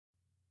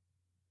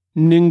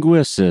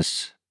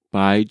Ningwisis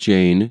by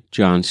John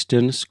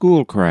Johnston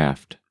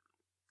Schoolcraft.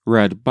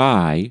 Read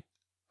by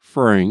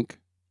Frank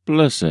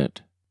Blissett.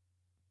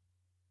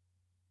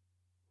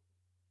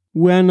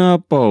 When a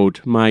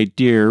boat my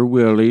dear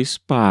Willie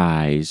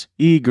spies,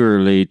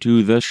 eagerly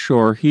to the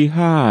shore he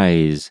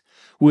hies,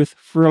 with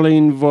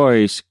thrilling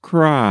voice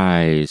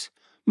cries,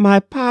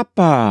 "My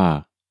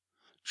papa!"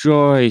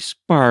 Joy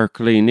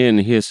sparkling in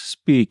his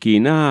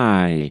speaking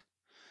eye.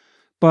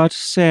 But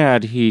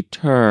sad he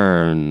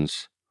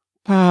turns,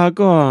 "Pa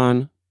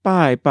gone,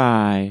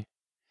 bye-bye,"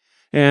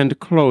 and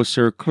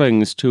closer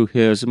clings to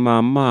his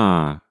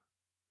mamma.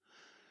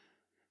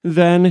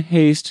 Then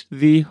haste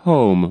thee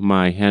home,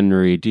 my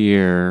Henry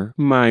dear,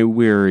 my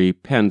weary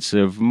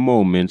pensive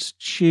moments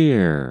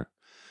cheer,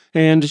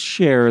 and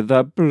share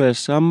the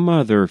bliss a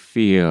mother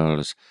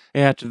feels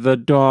at the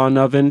dawn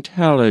of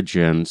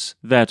intelligence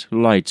that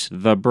lights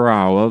the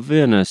brow of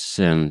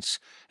innocence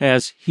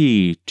as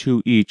he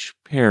to each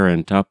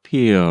parent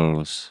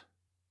appeals.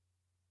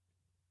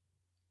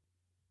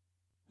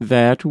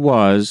 That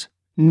was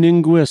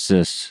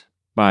Ningwisis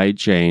by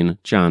John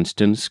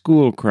Johnston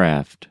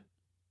Schoolcraft.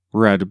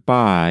 Read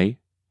by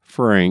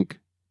Frank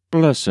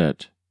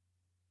Blissett.